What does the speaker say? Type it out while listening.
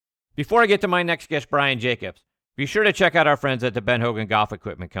Before I get to my next guest, Brian Jacobs, be sure to check out our friends at the Ben Hogan Golf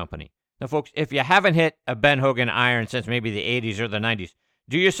Equipment Company. Now, folks, if you haven't hit a Ben Hogan iron since maybe the 80s or the 90s,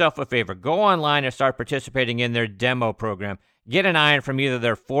 do yourself a favor. Go online and start participating in their demo program. Get an iron from either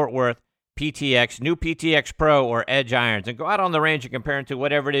their Fort Worth PTX, new PTX Pro, or Edge irons, and go out on the range and compare them to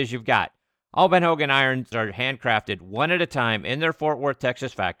whatever it is you've got. All Ben Hogan irons are handcrafted one at a time in their Fort Worth,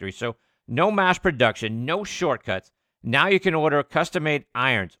 Texas factory, so no mass production, no shortcuts. Now you can order custom-made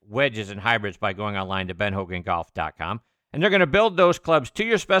irons, wedges, and hybrids by going online to benhogangolf.com, and they're going to build those clubs to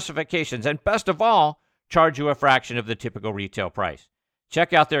your specifications, and best of all, charge you a fraction of the typical retail price.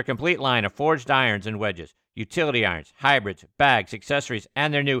 Check out their complete line of forged irons and wedges, utility irons, hybrids, bags, accessories,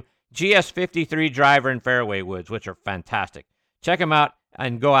 and their new GS53 driver and fairway woods, which are fantastic. Check them out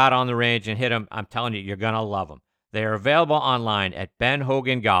and go out on the range and hit them. I'm telling you, you're going to love them. They are available online at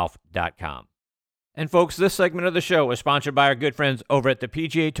benhogangolf.com. And folks, this segment of the show is sponsored by our good friends over at the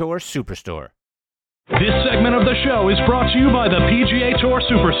PGA Tour Superstore. This segment of the show is brought to you by the PGA Tour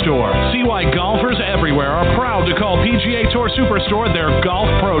Superstore. See why golfers everywhere are proud to call PGA Tour Superstore their golf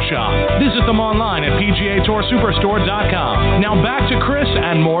pro shop. Visit them online at PGATourSuperstore.com. Now back to Chris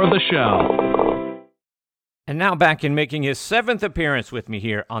and more of the show. And now back in making his 7th appearance with me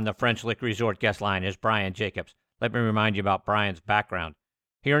here on the French Lick Resort guest line is Brian Jacobs. Let me remind you about Brian's background.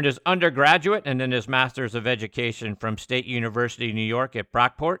 He earned his undergraduate and then his Master's of Education from State University, New York at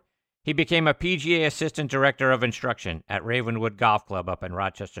Brockport. He became a PGA Assistant Director of Instruction at Ravenwood Golf Club up in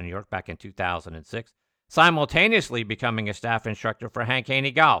Rochester, New York back in 2006, simultaneously becoming a staff instructor for Hank Haney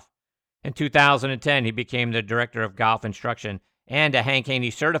Golf. In 2010, he became the Director of Golf Instruction and a Hank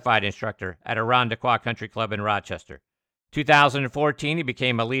Haney Certified Instructor at Irondequoit Country Club in Rochester. 2014, he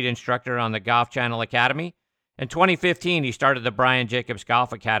became a lead instructor on the Golf Channel Academy. In 2015, he started the Brian Jacobs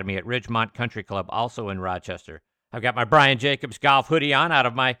Golf Academy at Ridgemont Country Club, also in Rochester. I've got my Brian Jacobs golf hoodie on out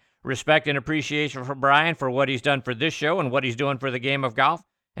of my respect and appreciation for Brian for what he's done for this show and what he's doing for the game of golf,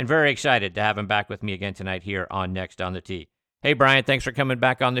 and very excited to have him back with me again tonight here on Next on the Tee. Hey, Brian, thanks for coming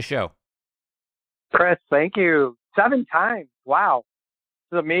back on the show. Chris, thank you. 7 times. Wow.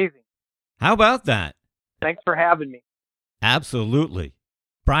 This is amazing. How about that? Thanks for having me. Absolutely.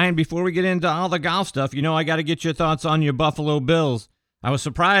 Brian, before we get into all the golf stuff, I got to get your thoughts on your Buffalo Bills. I was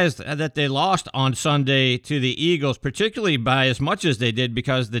surprised that they lost on Sunday to the Eagles, particularly by as much as they did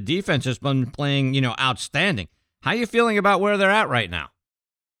because the defense has been playing, outstanding. How are you feeling about where they're at right now?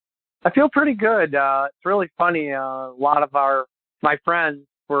 I feel pretty good. It's really funny. A lot of my friends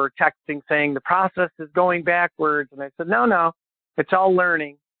were texting saying the process is going backwards. And I said, no, it's all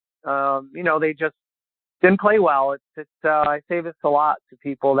learning. They just didn't play well. I say this a lot to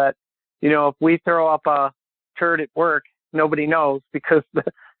people that, if we throw up a turd at work, nobody knows because,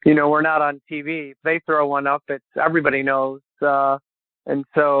 we're not on TV. If they throw one up, everybody knows. And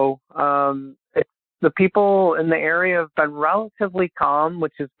so the people in the area have been relatively calm,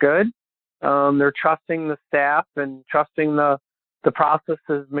 which is good. They're trusting the staff and trusting the process,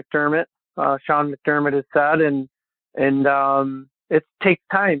 as Sean McDermott has said. And it takes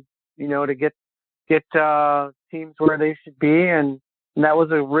time, to get teams where they should be. And that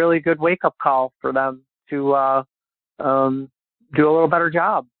was a really good wake-up call for them to do a little better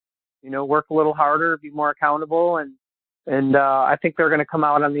job, work a little harder, be more accountable. And I think they're going to come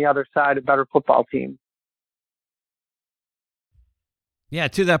out on the other side a better football team. Yeah,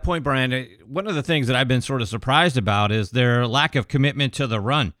 to that point, Brian, one of the things that I've been sort of surprised about is their lack of commitment to the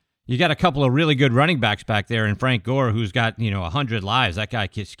run. You got a couple of really good running backs back there in Frank Gore, who's got, 100 lives. That guy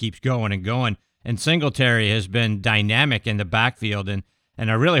just keeps going and going. And Singletary has been dynamic in the backfield. And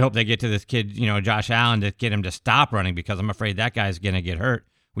I really hope they get to this kid, Josh Allen, to get him to stop running because I'm afraid that guy's going to get hurt.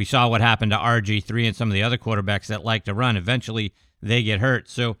 We saw what happened to RG3 and some of the other quarterbacks that like to run. Eventually, they get hurt.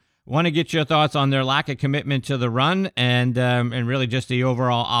 So want to get your thoughts on their lack of commitment to the run and really just the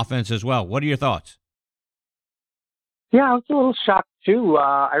overall offense as well. What are your thoughts? Yeah, I was a little shocked too.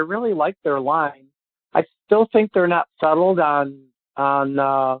 I really like their line. I still think they're not settled on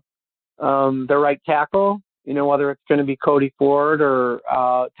their right tackle. Whether it's going to be Cody Ford or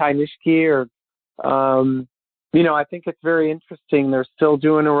Ty Nishke or, I think it's very interesting. They're still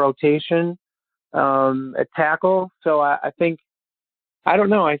doing a rotation at tackle. So I think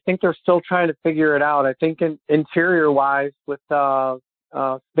they're still trying to figure it out. I think interior wise with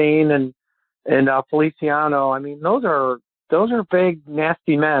Spain and Feliciano, those are big,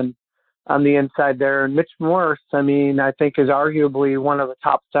 nasty men on the inside there. And Mitch Morse, I think is arguably one of the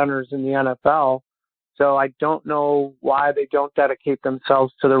top centers in the NFL. So I don't know why they don't dedicate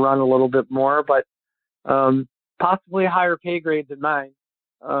themselves to the run a little bit more, but possibly a higher pay grade than mine.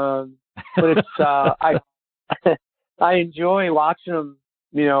 But it's I enjoy watching them,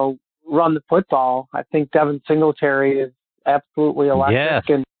 run the football. I think Devin Singletary is absolutely electric,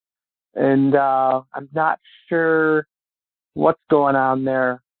 Yes. and I'm not sure what's going on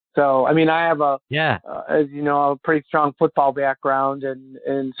there. So, I mean, I have as you know, a pretty strong football background,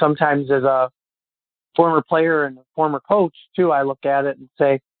 and sometimes as a former player and a former coach too, I look at it and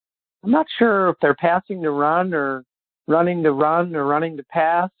say, I'm not sure if they're passing to run or running to run or running to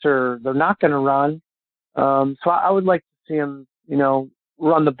pass, or they're not going to run. So I would like to see them,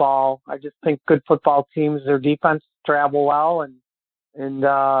 run the ball. I just think good football teams, their defense travel well, and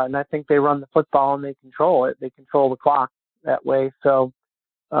I think they run the football and they control it. They control the clock that way. So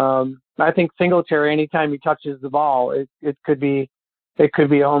I think Singletary, anytime he touches the ball, it could be a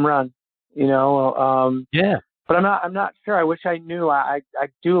home run. Yeah. But I'm not sure. I wish I knew. I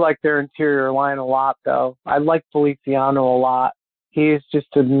do like their interior line a lot, though. I like Feliciano a lot. He is just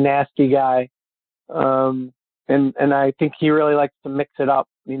a nasty guy. And I think he really likes to mix it up,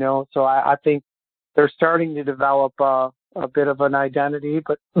 So I think they're starting to develop a bit of an identity,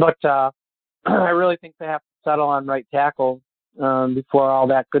 but I really think they have to settle on right tackle before all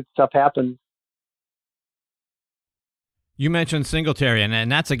that good stuff happens. You mentioned Singletary,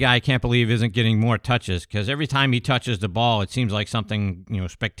 and that's a guy I can't believe isn't getting more touches, because every time he touches the ball, it seems like something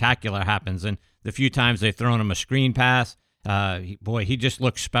spectacular happens. And the few times they've thrown him a screen pass, he just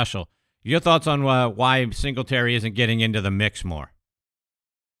looks special. Your thoughts on why Singletary isn't getting into the mix more?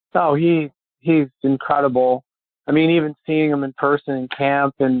 Oh, he's incredible. I mean, even seeing him in person in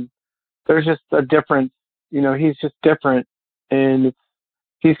camp, and there's just a difference. He's just different, and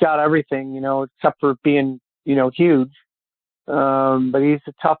he's got everything, except for being, huge. But he's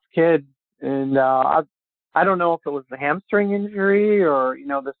a tough kid, and I don't know if it was the hamstring injury or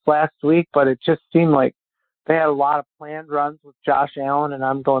this last week, but it just seemed like they had a lot of planned runs with Josh Allen, and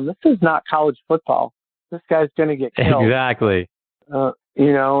I'm going, this is not college football. This guy's going to get killed. Exactly. So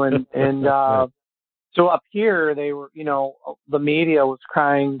up here they were, the media was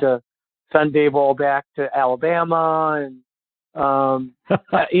crying to send Daboll back to Alabama, and I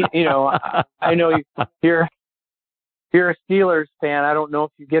know you're a Steelers fan. I don't know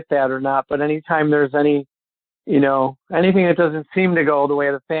if you get that or not, but anytime there's anything that doesn't seem to go the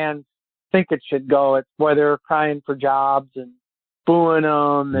way the fans think it should go, it's where they're crying for jobs and booing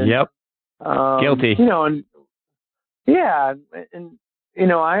them. And, yep. Guilty. And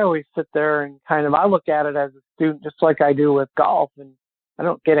I always sit there and I look at it as a student, just like I do with golf, and I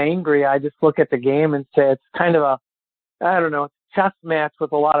don't get angry. I just look at the game and say it's kind of it's a chess match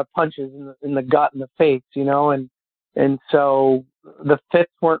with a lot of punches in the gut and the face, and so the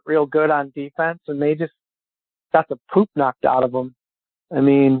fits weren't real good on defense, and they just got the poop knocked out of them. I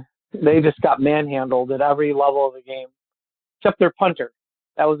mean, they just got manhandled at every level of the game, except their punter.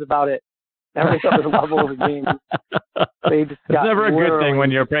 That was about it. Every other level of the game, they just got. It's never a good thing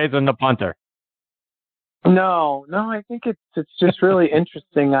when you're praising the punter. No, I think it's just really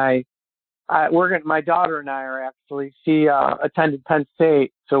interesting. My daughter and I are actually. She attended Penn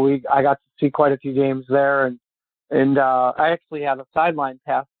State, so I got to see quite a few games there, and I actually had a sideline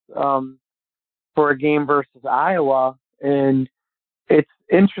pass for a game versus Iowa, and it's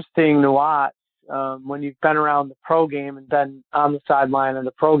interesting to watch when you've been around the pro game and been on the sideline of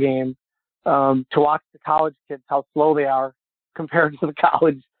the pro game, to watch the college kids, how slow they are compared to the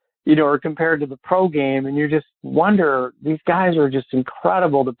college, or compared to the pro game. And you just wonder, these guys are just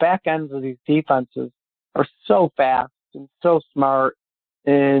incredible. The back ends of these defenses are so fast and so smart,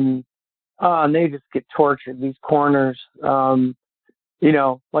 and they just get tortured, these corners.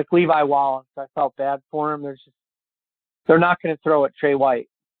 Like Levi Wallace, I felt bad for him. They're not going to throw at Trey White,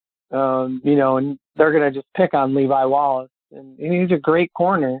 and they're going to just pick on Levi Wallace, and he's a great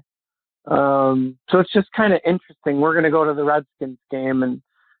corner. So it's just kind of interesting. We're going to go to the Redskins game, and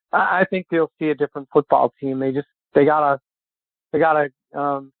I think you'll see a different football team. They gotta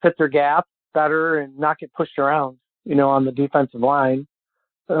fit their gap better and not get pushed around, on the defensive line.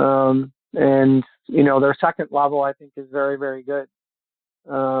 And their second level, I think, is very, very good.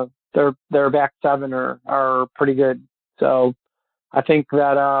 Their back seven are pretty good. So I think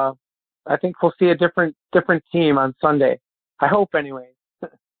that we'll see a different team on Sunday. I hope, anyway.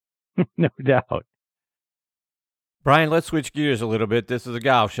 No doubt. Brian, let's switch gears a little bit. This is a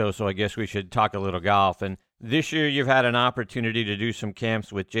golf show, so I guess we should talk a little golf. And this year you've had an opportunity to do some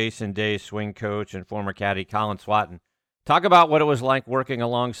camps with Jason Day's swing coach and former caddy Colin Swatton. Talk about what it was like working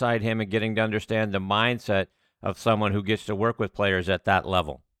alongside him and getting to understand the mindset of someone who gets to work with players at that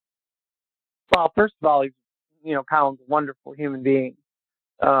level. Well, first of all, Colin's a wonderful human being.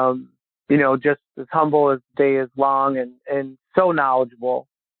 Just as humble as the day is long, and so knowledgeable.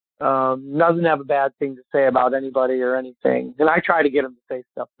 Doesn't have a bad thing to say about anybody or anything. And I try to get him to say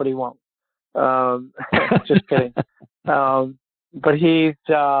stuff, but he won't. Just kidding. But he's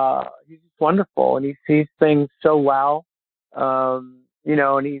wonderful, and he sees things so well.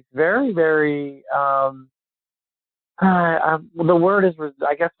 And he's very, very, the word is,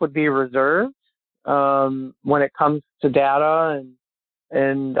 I guess, would be reserved, when it comes to data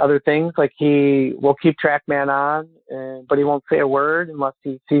and other things. Like, he will keep Trackman on, but he won't say a word unless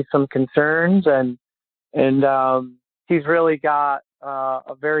he sees some concerns. And he's really got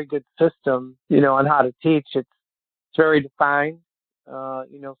a very good system, on how to teach. It's very defined, so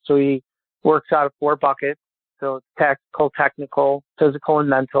he works out of 4 buckets. So it's tactical, technical, physical, and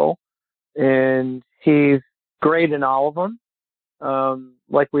mental. And he's great in all of them,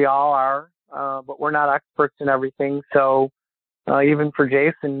 like we all are, but we're not experts in everything. So even for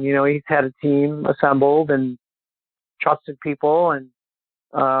Jason, he's had a team assembled and trusted people. And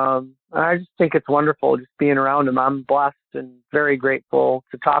I just think it's wonderful just being around him. I'm blessed and very grateful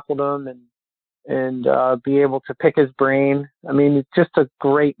to talk with him and be able to pick his brain. I mean, it's just a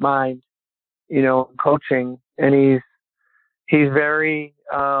great mind, coaching. And he's very,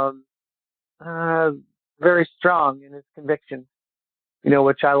 very strong in his convictions,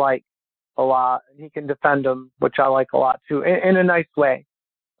 which I like a lot. And he can defend them, which I like a lot too, in a nice way.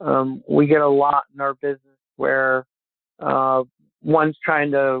 We get a lot in our business where one's trying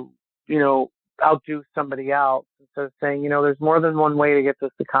to, outdo somebody else instead of saying, there's more than one way to get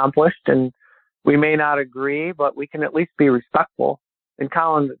this accomplished, and we may not agree, but we can at least be respectful. And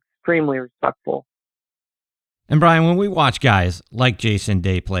Colin's extremely respectful. And Brian, when we watch guys like Jason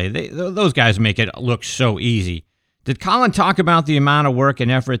Day play, those guys make it look so easy. Did Colin talk about the amount of work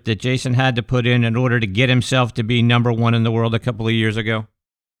and effort that Jason had to put in order to get himself to be number 1 in the world a couple of years ago?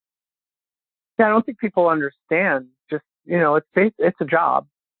 Yeah, I don't think people understand. Just, it's a job,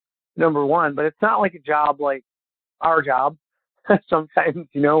 number one, but it's not like a job like our job sometimes,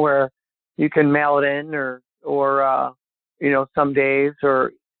 where you can mail it in or some days,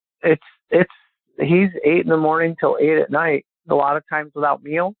 or he's 8 in the morning till 8 at night, a lot of times without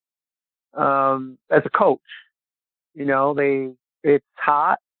meal. As a coach, it's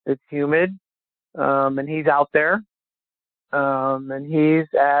hot, it's humid, and he's out there, and he's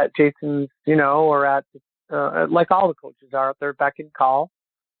at Jason's, or at, like all the coaches are out there, beck and call.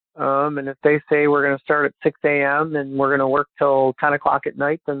 And if they say we're going to start at 6 a.m. and we're going to work till 10 o'clock at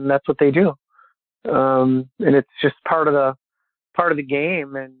night, then that's what they do. And it's just part of the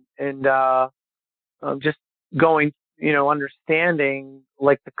game, and just going, understanding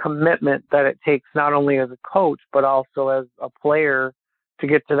like the commitment that it takes, not only as a coach, but also as a player to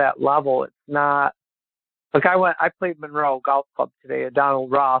get to that level. It's not like I played Monroe Golf Club today at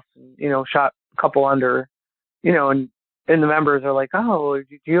Donald Ross, and, shot a couple under, and the members are like, oh, are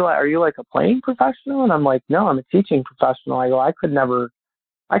you like a playing professional? And I'm like, no, I'm a teaching professional. I go, I could never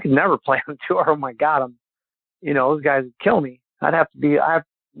play on tour. Oh my God. Those guys would kill me. I would have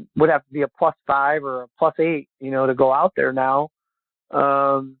to be a +5 or a +8, to go out there now.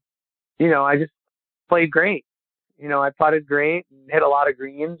 I just played great. I putted great and hit a lot of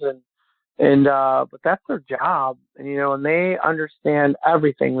greens, but that's their job. And they understand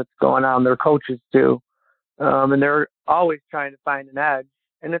everything that's going on. Their coaches do. And they're always trying to find an edge.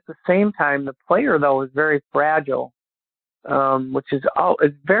 And at the same time, the player, though, is very fragile, which is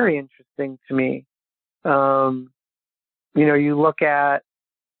very interesting to me. You look at,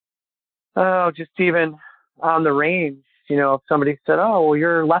 just even on the range, if somebody said, oh, well,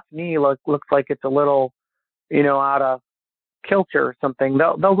 your left knee looks like it's a little, out of kilter or something,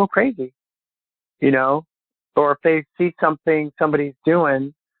 they'll go crazy, or if they see something somebody's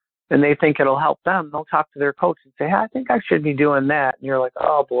doing and they think it'll help them, they'll talk to their coach and say, hey, I think I should be doing that. And you're like,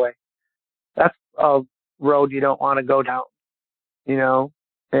 oh boy, that's a road you don't want to go down,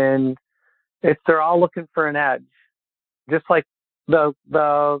 and they're all looking for an edge, just like the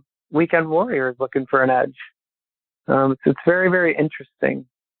weekend warrior is looking for an edge. It's very, very interesting,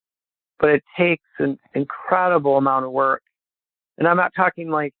 but it takes an incredible amount of work. And I'm not talking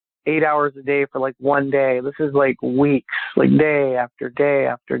like 8 hours a day for like one day. This is like weeks, like day after day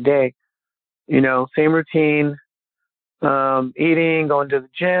after day, same routine, eating, going to the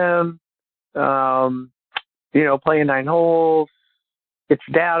gym, playing 9 holes, get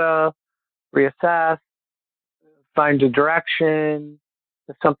your data, reassess, find a direction.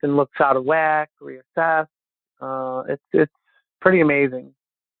 If something looks out of whack, reassess. It's pretty amazing.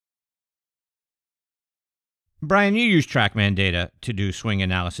 Brian, you use Trackman data to do swing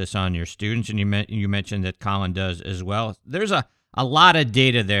analysis on your students, and you mentioned that Colin does as well. There's a lot of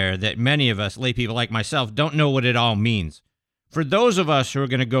data there that many of us, lay people like myself, don't know what it all means. For those of us who are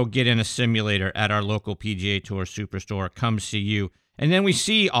going to go get in a simulator at our local PGA Tour Superstore, come see you, and then we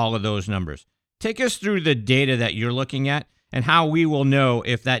see all of those numbers. Take us through the data that you're looking at and how we will know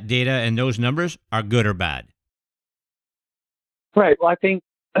if that data and those numbers are good or bad. Right. Well, I think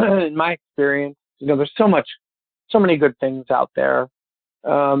in my experience, there's so many good things out there.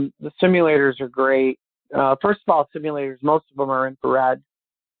 The simulators are great. First of all, simulators, most of them are infrared,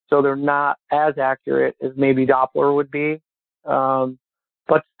 so they're not as accurate as maybe Doppler would be.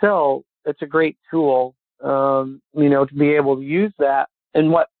 But still, it's a great tool, to be able to use that.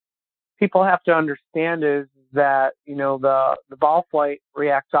 And what people have to understand is that, the ball flight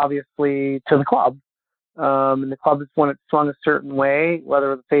reacts obviously to the club. And the club is when it's swung a certain way,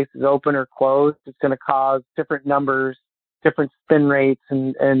 whether the face is open or closed, it's going to cause different numbers, different spin rates,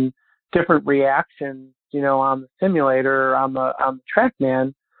 and different reactions, on the simulator, on the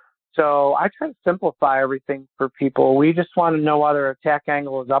Trackman. So I try to simplify everything for people. We just want to know whether attack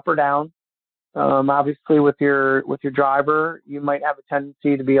angle is up or down. Obviously, with your driver, you might have a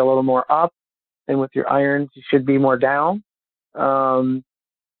tendency to be a little more up, and with your irons, you should be more down. Some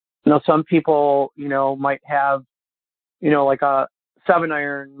people, might have, like a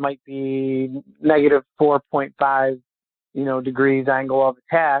 7-iron might be negative 4.5, degrees angle of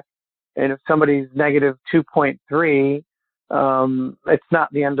attack. And if somebody's negative 2.3, it's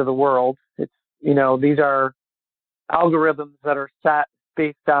not the end of the world. It's, these are algorithms that are set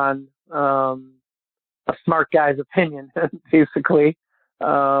based on a smart guy's opinion, basically.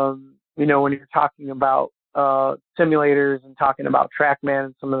 When you're talking about simulators and talking about Trackman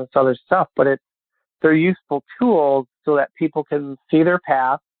and some of this other stuff, but they're useful tools so that people can see their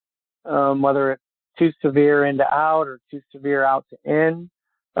path, whether it's too severe into out or too severe out to in.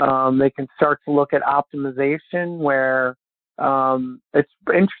 They can start to look at optimization where it's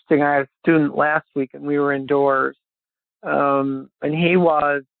interesting. I had a student last week and we were indoors, and he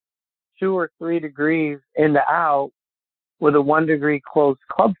was 2 or 3 degrees into out with a 1 degree closed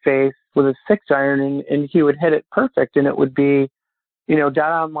club face with a 6-iron, and he would hit it perfect, and it would be, dead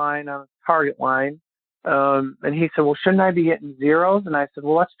on line on a target line. And he said, well, shouldn't I be getting zeros? And I said,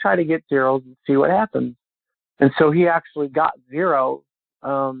 well, let's try to get zeros and see what happens. And so he actually got zeros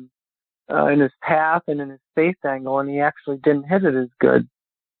in his path and in his face angle, and he actually didn't hit it as good.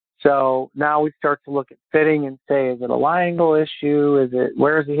 So now we start to look at fitting and say, is it a lie angle issue?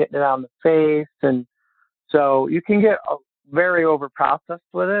 Where is he hitting it on the face? And so you can get very over processed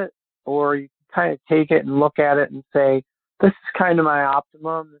with it, or you can kind of take it and look at it and say, this is kind of my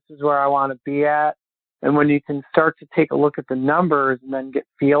optimum. This is where I want to be at. And when you can start to take a look at the numbers and then get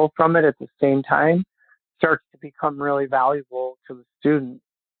feel from it at the same time, it starts to become really valuable to the student.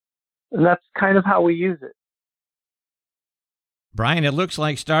 And that's kind of how we use it. Brian, it looks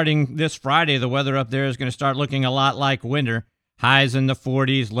like starting this Friday, the weather up there is going to start looking a lot like winter. Highs in the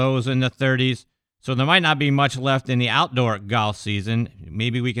 40s, lows in the 30s. So there might not be much left in the outdoor golf season.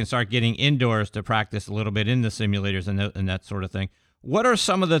 Maybe we can start getting indoors to practice a little bit in the simulators and that sort of thing. What are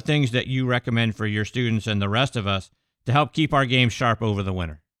some of the things that you recommend for your students and the rest of us to help keep our game sharp over the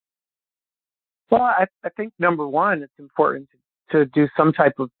winter? Well, I think number one, it's important to do some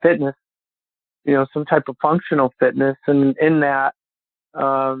type of fitness, some type of functional fitness. And in that,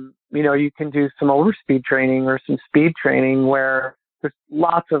 you can do some overspeed training or some speed training where there's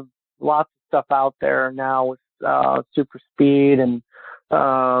lots of stuff out there now with super speed and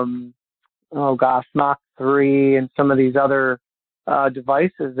Mach 3 and some of these other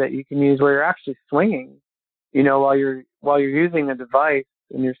devices that you can use where you're actually swinging, while you're using the device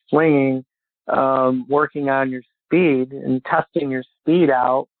and you're swinging, working on your speed and testing your speed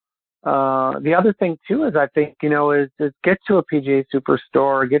out. The other thing too is I think is get to a PGA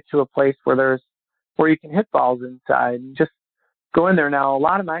Superstore, get to a place where you can hit balls inside and just go in there. Now, a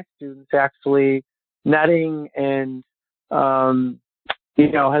lot of my students actually netting and,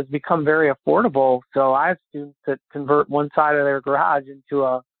 has become very affordable. So I have students that convert one side of their garage into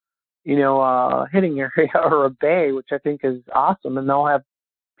a hitting area or a bay, which I think is awesome. And they'll have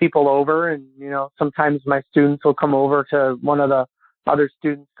people over and, sometimes my students will come over to one of the other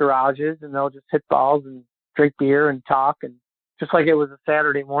students' garages and they'll just hit balls and drink beer and talk. And just like it was a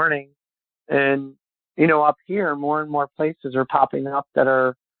Saturday morning. And, up here, more and more places are popping up that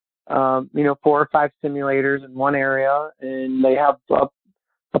are, 4 or 5 simulators in one area, and they have a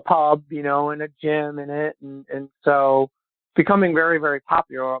pub, and a gym in it. And so it's becoming very, very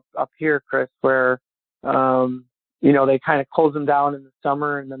popular up here, Chris, where, they kind of close them down in the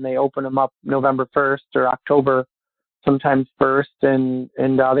summer and then they open them up November 1st or October, sometimes 1st. And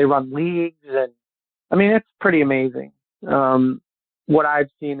they run leagues. And I mean, it's pretty amazing. What I've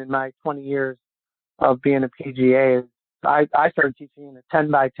seen in my 20 years of being a PGA is I started teaching in a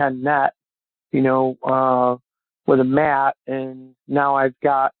 10 by 10 net, with a mat, and now I've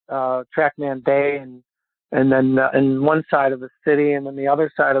got Trackman Bay, and then in one side of the city, and then the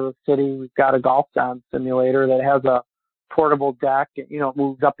other side of the city, we've got a golf down simulator that has a portable deck. It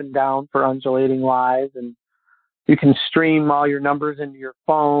moves up and down for undulating lies, and you can stream all your numbers into your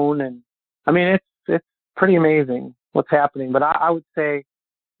phone. And I mean, it's pretty amazing what's happening. But I would say,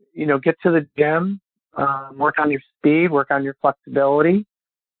 get to the gym, work on your speed, work on your flexibility.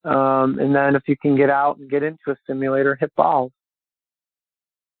 And then if you can get out and get into a simulator, hit balls.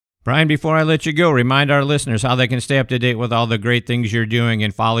 Brian, before I let you go, remind our listeners how they can stay up to date with all the great things you're doing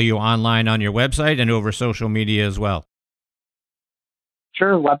and follow you online on your website and over social media as well.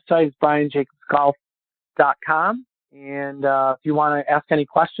 Sure. The website is brianjacobsgolf.com. And if you want to ask any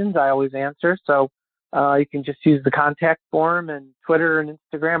questions, I always answer. So you can just use the contact form, and Twitter and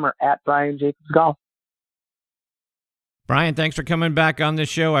Instagram are at brianjacobsgolf. Brian, thanks for coming back on this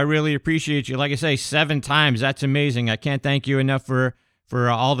show. I really appreciate you. Like I say, 7 times. That's amazing. I can't thank you enough for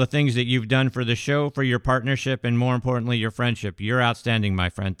all the things that you've done for the show, for your partnership, and more importantly, your friendship. You're outstanding, my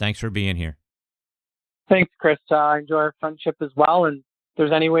friend. Thanks for being here. Thanks, Chris. I enjoy our friendship as well. And if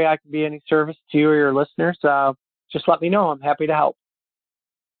there's any way I can be any service to you or your listeners, just let me know. I'm happy to help.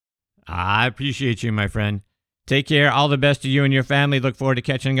 I appreciate you, my friend. Take care. All the best to you and your family. Look forward to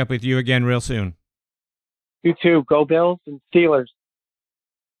catching up with you again real soon. You too. Go Bills and Steelers.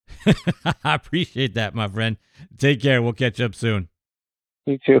 I appreciate that, my friend. Take care. We'll catch up soon.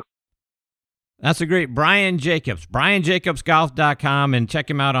 You too. That's a great Brian Jacobs. BrianJacobsGolf.com, and check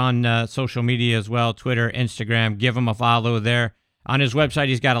him out on social media as well, Twitter, Instagram. Give him a follow there. On his website,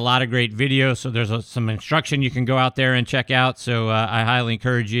 he's got a lot of great videos, so there's some instruction you can go out there and check out. So I highly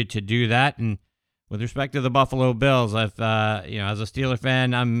encourage you to do that. And with respect to the Buffalo Bills, as a Steeler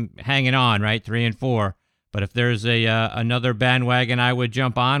fan, I'm hanging on, right, 3-4. But if there's another bandwagon I would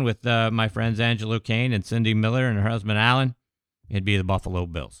jump on with my friends Angelo Kane and Cindy Miller and her husband Alan, it'd be the Buffalo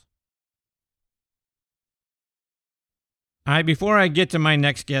Bills. All right, before I get to my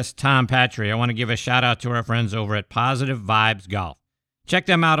next guest, Tom Patry, I want to give a shout out to our friends over at Positive Vibes Golf. Check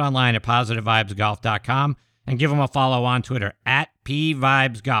them out online at positivevibesgolf.com and give them a follow on Twitter at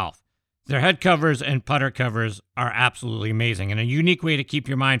PVibesGolf. Their head covers and putter covers are absolutely amazing and a unique way to keep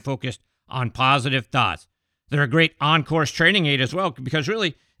your mind focused on positive thoughts. They're a great on-course training aid as well, because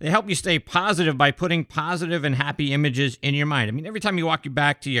really they help you stay positive by putting positive and happy images in your mind. I mean, every time you walk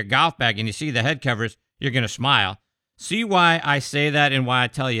back to your golf bag and you see the head covers, you're going to smile. See why I say that and why I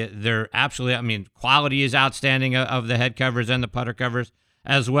tell you they're absolutely, quality is outstanding of the head covers and the putter covers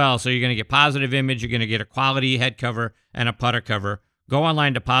as well. So you're going to get positive image, you're going to get a quality head cover and a putter cover. Go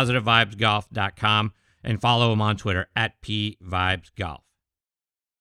online to positivevibesgolf.com and follow them on Twitter at PVibesGolf.